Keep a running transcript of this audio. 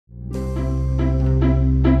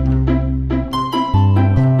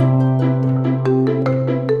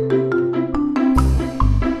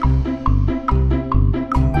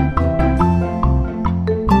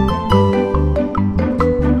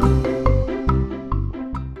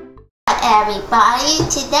everybody.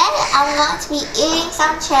 Today I'm going to be eating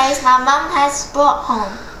some cherries my mom has brought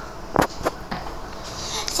home.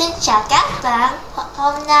 Xin chào các bạn,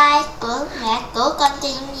 hôm nay bữa mẹ của con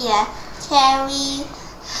tin về cherry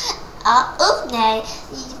ở ướp này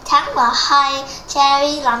thắng và hay.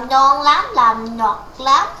 Cherry làm ngon lắm, làm ngọt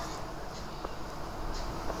lắm.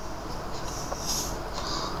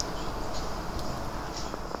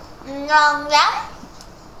 Ngon lắm.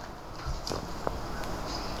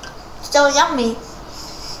 So yummy.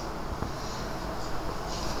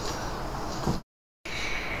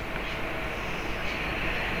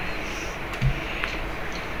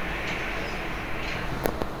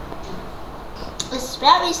 It's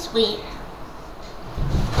very sweet.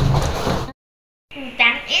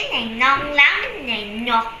 Tặng ý này ngon lắm, này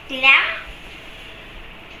ngọt lắm.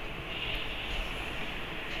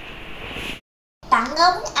 Tặng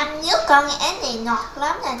ống ăn giúp con ý này ngọt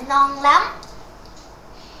lắm, này ngon lắm.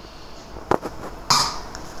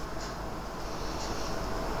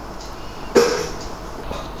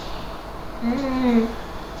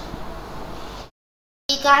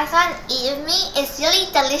 You guys want to eat with me? It's really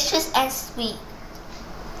delicious and sweet.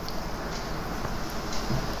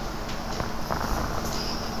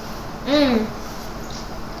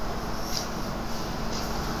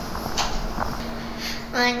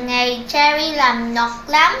 Rồi này cherry làm ngọt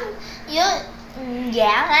lắm, với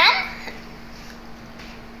dạ lắm.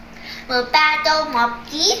 13 đô 1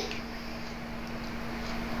 ký.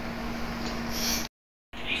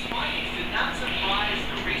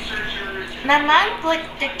 My mom put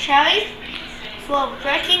the cherries for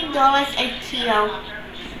 $13 a kilo.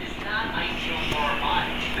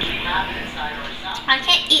 I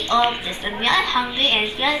can't eat all of this. I'm really hungry and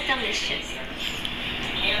it's really delicious.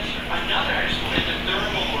 Another explained that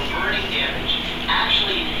thermal or burning damage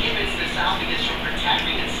actually inhibits the esophagus from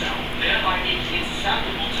protecting itself, thereby making it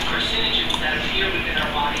susceptible to carcinogens that appear within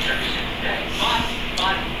our bodies every single day.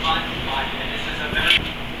 But, and this is a very...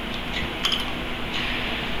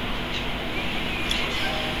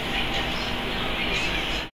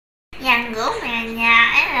 Nhà của mẹ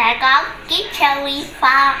nhà ấy lại có cái cherry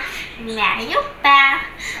farm. Mẹ giúp ba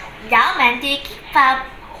đỡ bạn đi cái farm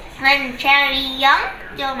mình cherry giống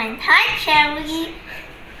cho mình thấy cherry.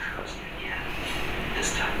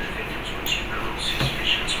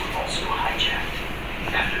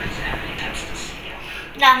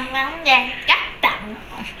 Lần ngắn vàng cắt tặng.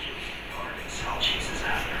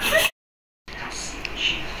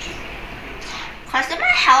 Cause in my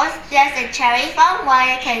house there's a cherry farm where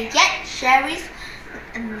you can get cherries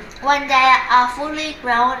when they are fully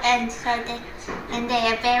grown and they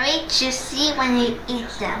are very juicy when you eat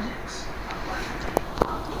them.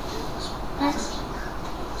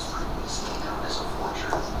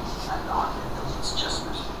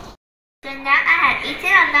 So now I have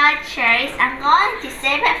eaten another cherries. I'm going to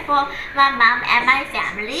save it for my mom and my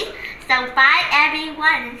family. So bye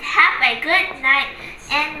everyone. Have a good night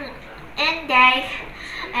and day.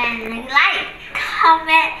 And like,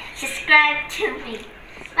 comment, subscribe to me.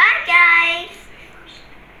 Bye guys.